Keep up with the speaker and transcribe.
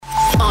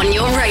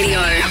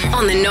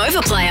on the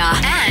Nova Player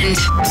and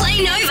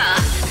Play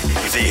Nova.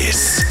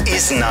 This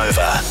is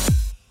Nova.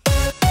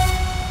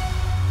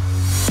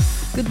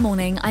 Good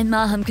morning, I'm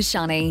Maham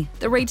Kashani.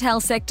 The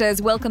retail sector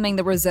is welcoming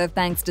the Reserve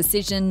Bank's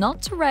decision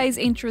not to raise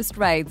interest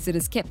rates. It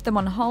has kept them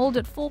on hold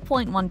at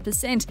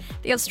 4.1%.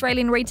 The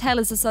Australian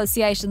Retailers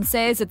Association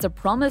says it's a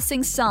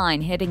promising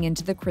sign heading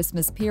into the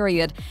Christmas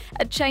period.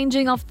 A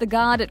changing of the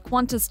guard at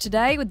Qantas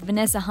today, with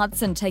Vanessa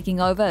Hudson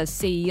taking over as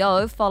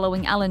CEO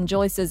following Alan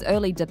Joyce's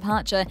early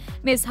departure.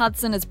 Ms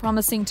Hudson is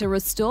promising to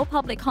restore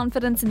public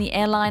confidence in the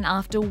airline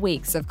after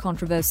weeks of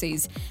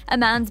controversies. A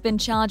man's been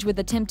charged with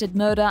attempted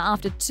murder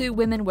after two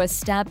women were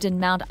stabbed in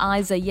Mount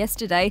Isa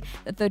yesterday.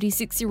 The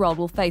 36-year-old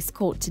will face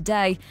court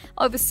today.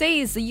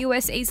 Overseas, the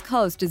US East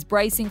Coast is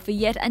bracing for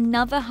yet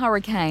another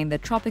hurricane. The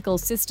tropical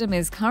system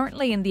is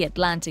currently in the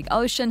Atlantic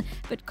Ocean,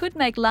 but could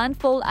make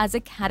landfall as a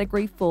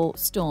Category 4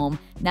 storm.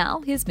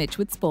 Now, here's Mitch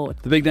with sport.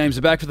 The big names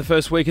are back for the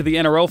first week of the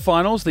NRL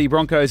finals. The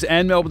Broncos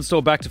and Melbourne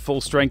Storm back to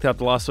full strength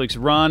after last week's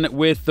run,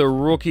 with the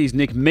rookies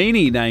Nick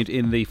Meaney named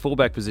in the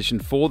fullback position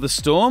for the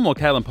Storm, while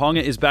Kalen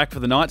Ponga is back for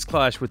the Knights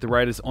clash with the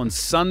Raiders on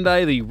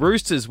Sunday. The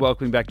Roosters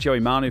welcoming back Joey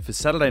Manu for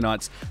Saturday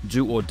night's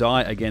do or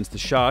die against the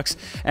Sharks.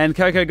 And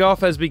Coco Gauff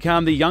has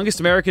become the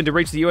youngest American to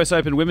reach the US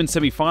Open women's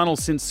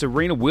semi-finals since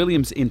Serena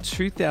Williams in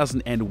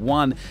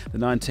 2001. The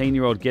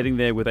 19-year-old getting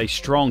there with a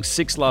strong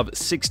 6-love,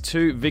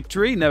 6-2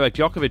 victory. Novak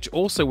Djokovic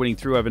also winning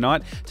through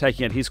overnight,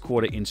 taking out his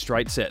quarter in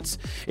straight sets.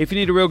 If you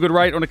need a real good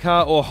rate on a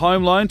car or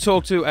home loan,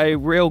 talk to a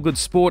real good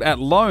sport at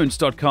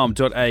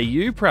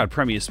loans.com.au, proud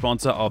premier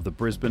sponsor of the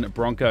Brisbane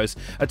Broncos.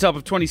 A top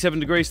of 27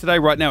 degrees today,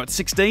 right now at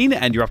 16,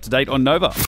 and you're up to date on Nova.